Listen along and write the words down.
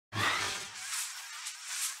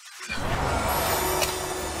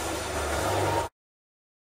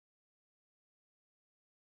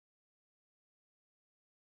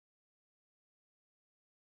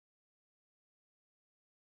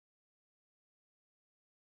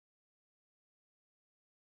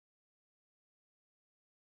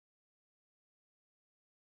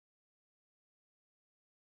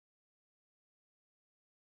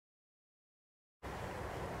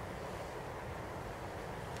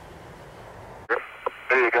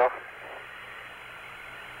There you go.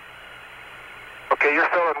 Okay, you're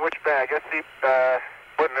filling which bag?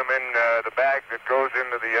 Putting them in the bag that goes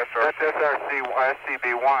into the SRC. That's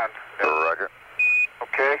SCB1. Roger.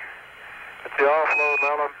 Okay. That's the offload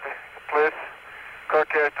level, please.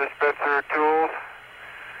 Carcast dispenser tools.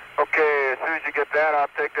 Okay, as soon as you get that,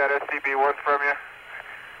 I'll take that SCB1 from you.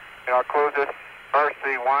 And I'll close this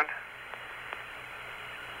RC1.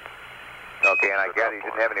 Okay, and I gather you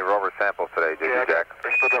didn't have any rover samples today, did you, Jack? I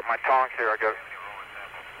still got my tongs here, I guess.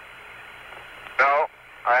 No,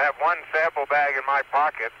 I have one sample bag in my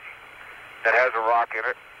pocket that has a rock in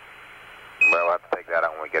it. Well, I'll have to take that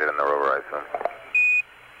out when we get it in the rover, I assume.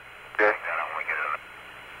 Okay.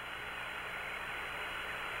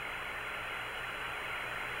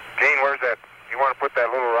 Gene, where's that? You want to put that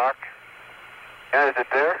little rock? Yeah, is it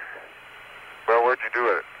there? Well, where'd you do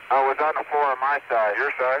it? Oh, it was on the floor on my side. Your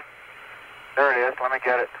side? There it is. Let me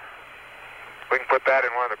get it. We can put that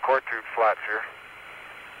in one of the core tube slots here.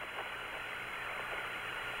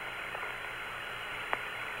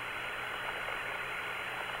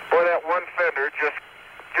 Boy, that one fender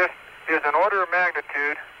just is an order of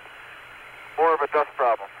magnitude more of a dust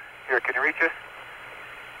problem. Here, can you reach it?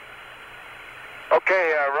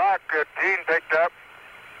 Okay, rock Gene picked up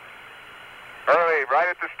early, right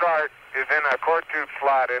at the start, is in a core tube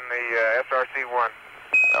slot in the SRC-1.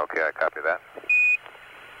 Okay, I copy that.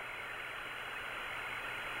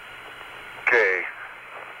 Okay.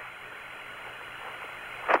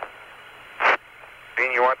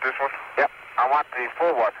 Gene, you want this one? Yep, I want the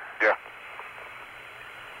full one. Yeah.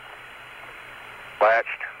 Latched.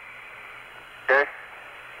 Okay.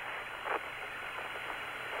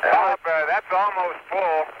 That's almost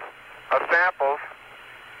full of samples,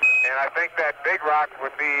 and I think that big rock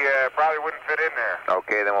would be, probably wouldn't fit in there.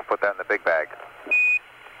 Okay, then we'll put that in the big bag.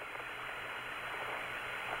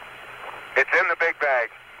 It's in the big bag.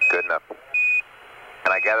 Good enough.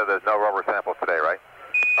 And I gather there's no rover samples today, right?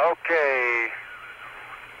 Okay.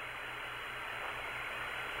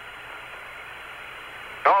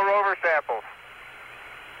 No rover samples.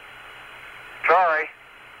 Sorry.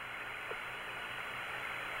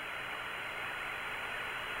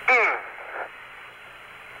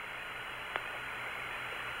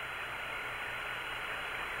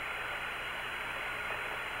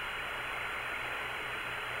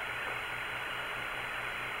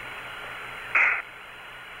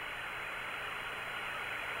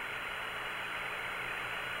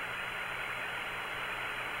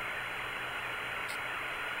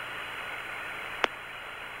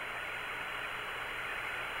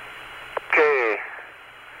 Okay.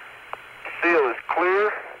 Seal is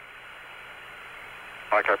clear.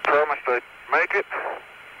 Like I promised I'd make it.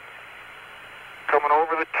 Coming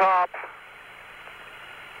over the top.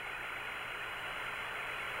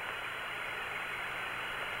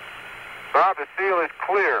 Bob, the seal is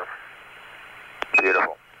clear.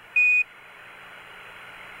 Beautiful.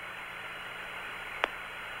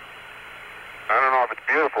 I don't know if it's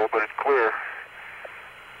beautiful, but it's clear.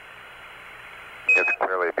 It's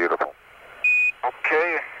clearly beautiful.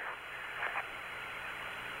 Okay.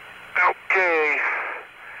 Okay.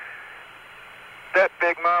 That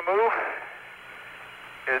big mamu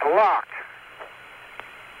is locked.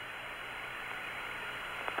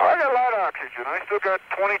 I got a lot of oxygen. I still got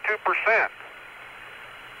 22%.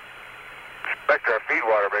 Expect our feed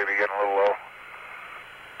water maybe getting a little low.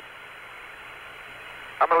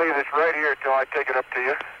 I'm going to leave this right here until I take it up to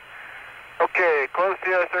you. Okay, close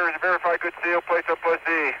seal service, verify good seal, place up plus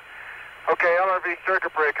E. Okay, LRV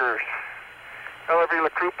circuit breakers. LRV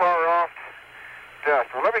crew power off. Dust.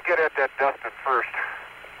 Well, let me get at that dusting first.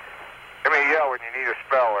 Give me a yell when you need a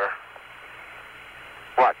spell there.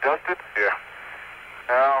 What, dusted? Yeah.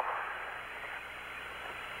 Now,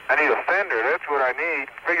 I need a fender. That's what I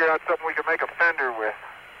need. Figure out something we can make a fender with.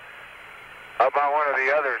 How about one of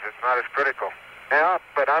the others? It's not as critical. Yeah,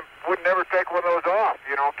 but I would never take one of those off.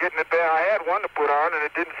 You know, getting it there. I had one to put on and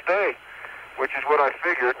it didn't stay, which is what I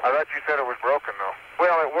figured. I thought you said it was broken, though.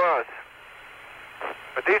 Well, it was.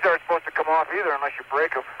 But these aren't supposed to come off either unless you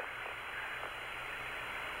break them.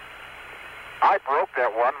 I broke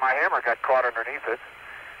that one. My hammer got caught underneath it.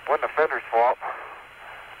 Wasn't the fender's fault.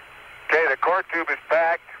 Okay, the core tube is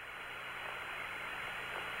packed.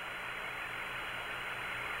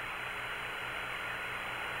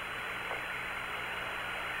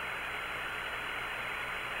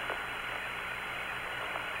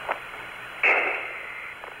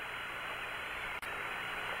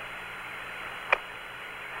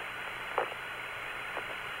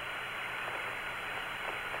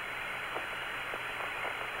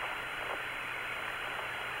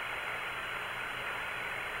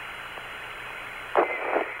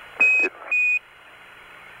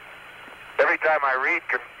 time I read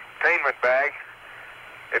containment bag,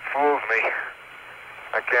 it fools me.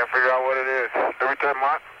 I can't figure out what it is. Every time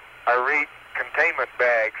what? I read containment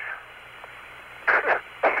bags.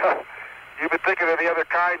 You've been thinking of the other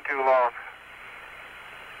kind too long.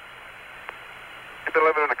 You've been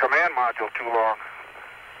living in the command module too long.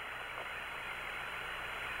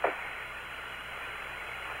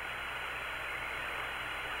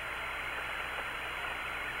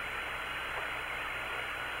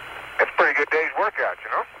 That's a pretty good day's workout, you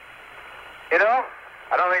know? You know,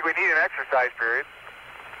 I don't think we need an exercise period.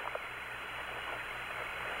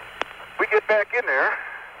 we get back in there.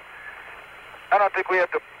 I don't think we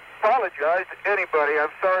have to apologize to anybody.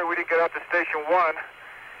 I'm sorry we didn't get out to Station 1.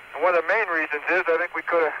 And one of the main reasons is I think we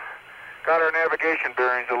could have got our navigation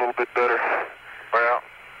bearings a little bit better. Well,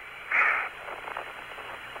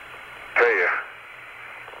 tell you,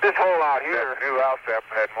 This hole out here, that new Alsep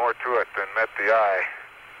had more to it than met the eye.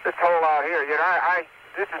 this hole out here, you know,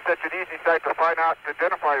 this is such an easy site to find out, to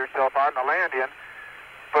identify yourself on the land in.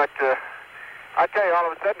 But I tell you,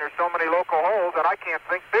 all of a sudden there's so many local holes that I can't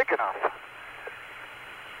think big enough.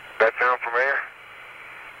 That sound familiar?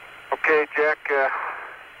 Okay, Jack,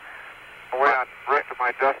 I'll wait on the rest of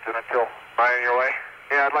my dusting until... Mine in your way?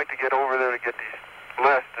 Yeah, I'd like to get over there to get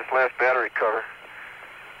this last battery cover.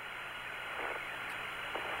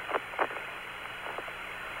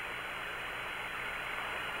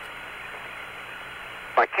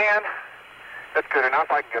 If I can, that's good enough.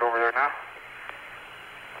 I can get over there now.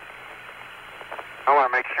 I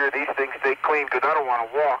want to make sure these things stay clean because I don't want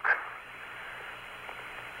to walk.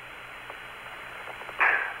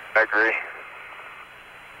 I agree.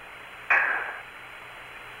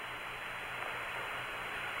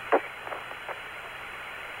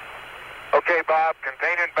 Okay, Bob,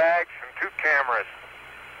 containment bags and 2 cameras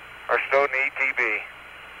are stowed in the ETB.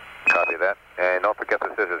 Copy that. And don't forget the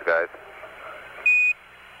scissors, guys.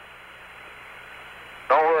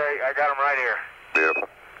 Don't worry, I got them right here. Beautiful.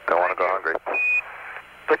 Don't want to go hungry.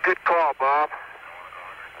 It's a good call, Bob.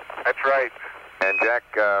 That's right. And Jack,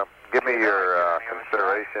 give me your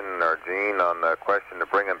consideration, or Gene, on the question of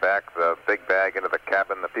bringing back the big bag into the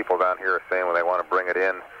cabin. The people down here are saying, well, they want to bring it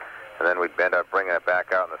in, and then we'd end up bringing it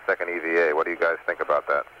back out in the second EVA. What do you guys think about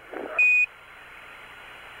that?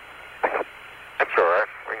 That's all right.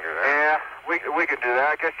 We can do that. Yeah, we can do that.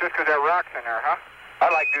 I guess just because that rock's in there, huh?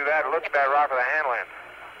 I'd like to do that. Look at that rock with the handlands.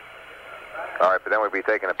 All right, but then we'd be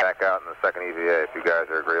taking it back out in the second EVA if you guys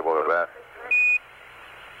are agreeable to that.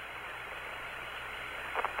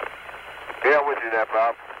 Yeah, we'll do that,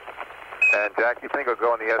 Bob. And Jack, you think it'll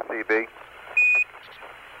go in the SCB?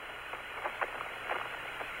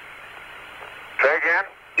 Say again?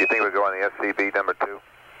 You think it'll go in the SCB number 2?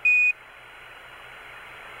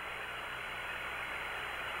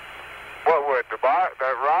 What would? The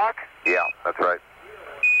rock? Yeah, that's right.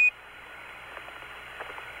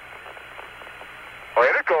 Oh,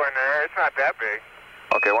 it'll go in there. It's not that big.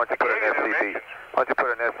 Okay, why don't you put an SCB? Why don't you put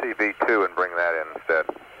an SCB2 and bring that in instead?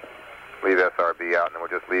 Leave SRB out, and then we'll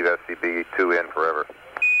just leave SCB2 in forever.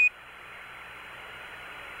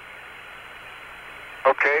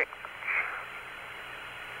 Okay.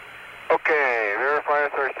 Okay, verify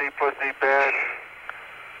SRC plus Z badge.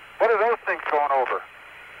 What are those things going over?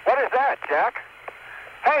 What is that, Jack?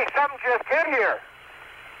 Hey, something just hit here.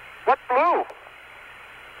 What blue?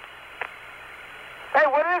 Hey,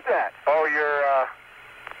 what is that? Oh, your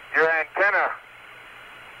antenna.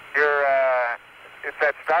 It's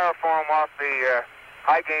that styrofoam off the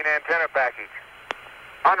high gain antenna package.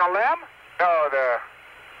 On a limb? No, the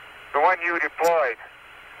one you deployed.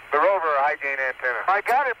 The rover high gain antenna. My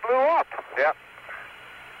God, it blew up. Yep.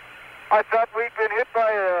 I thought we'd been hit by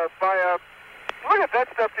a... Look at that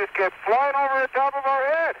stuff just kept flying over the top of our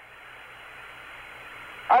head.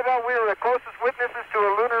 I thought we were the closest witnesses to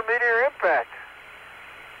a lunar meteor impact.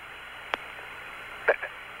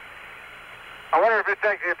 I wonder if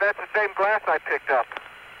that's the same glass I picked up.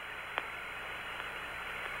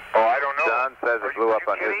 Oh, I don't know. John says it blew up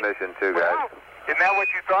on his mission too, guys. Wow. Isn't that what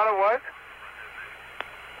you thought it was?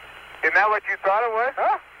 Isn't that what you thought it was?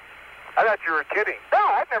 Huh? I thought you were kidding. No,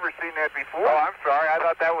 I've never seen that before. Oh, I'm sorry. I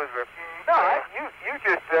thought that was the... No, you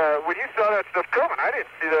just, when you saw that stuff coming, I didn't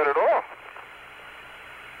see that at all.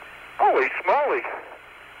 Holy smoly.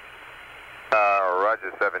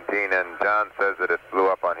 Roger 17, and John says that it blew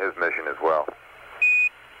up on his mission as well.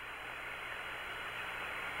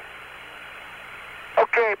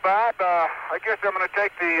 Okay, Bob, I guess I'm going to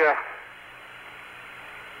take the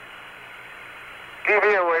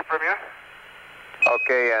TV away from you.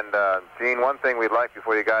 Okay, and Gene, one thing we'd like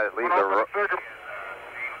before you guys leave the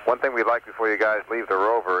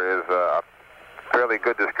rover is fairly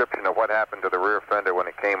good description of what happened to the rear fender when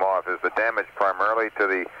it came off. Is the damage primarily to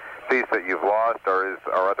the piece that you've lost, or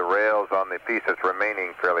are the rails on the piece that's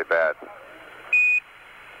remaining fairly bad?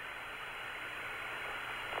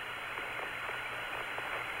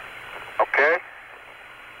 Okay.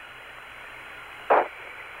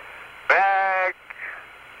 Back.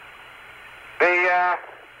 The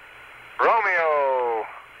Romeo.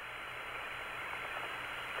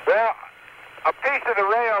 Well, a piece of the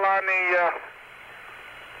rail on the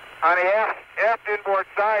aft inboard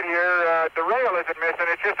side here, the rail isn't missing.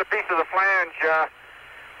 It's just a piece of the flange,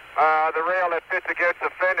 the rail that fits against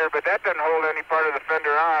the fender, but that doesn't hold any part of the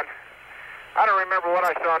fender on. I don't remember what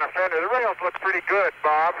I saw on the fender. The rails look pretty good,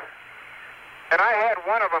 Bob. And I had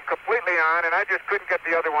one of them completely on, and I just couldn't get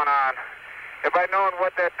the other one on. If I'd known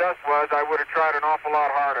what that dust was, I would have tried an awful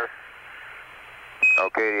lot harder.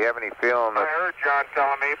 Okay, do you have any feeling that... I heard John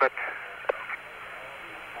telling me, but...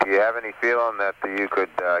 Do you have any feeling that you could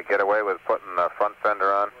get away with putting the front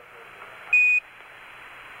fender on?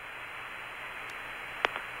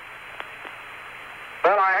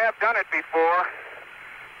 Well, I have done it before,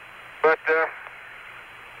 but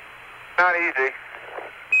not easy.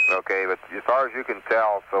 Okay, but as far as you can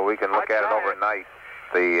tell, so we can look at it overnight,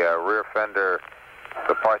 the rear fender,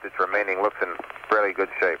 the part that's remaining, looks in fairly good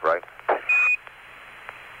shape, right?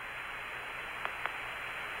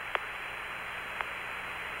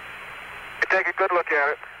 Take a good look at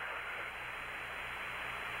it.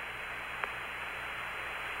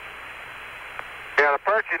 Yeah, the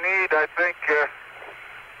part you need, I think, to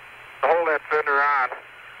hold that fender on.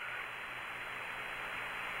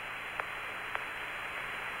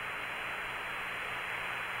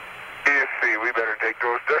 You see, we better take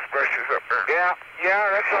those dust brushes up there. Yeah,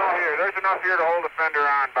 that's all here. There's enough here to hold the fender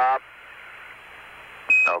on, Bob.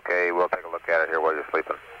 Okay, we'll take a look at it here while you're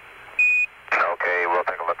sleeping. Okay, we'll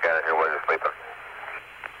take a look at it here while you're sleeping.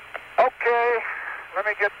 Okay, let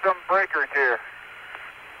me get some breakers here.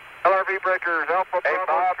 LRV breakers, Alpha, Hey,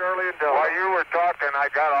 Bravo, Bob, Charlie, and Delta. while you were talking, I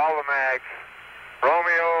got all the mags.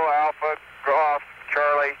 Romeo, Alpha, Golf,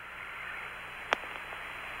 Charlie.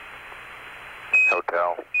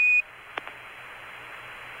 Hotel.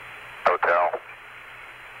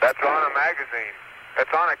 That's on a magazine.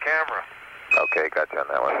 That's on a camera. Okay, gotcha on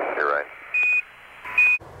that one. You're right.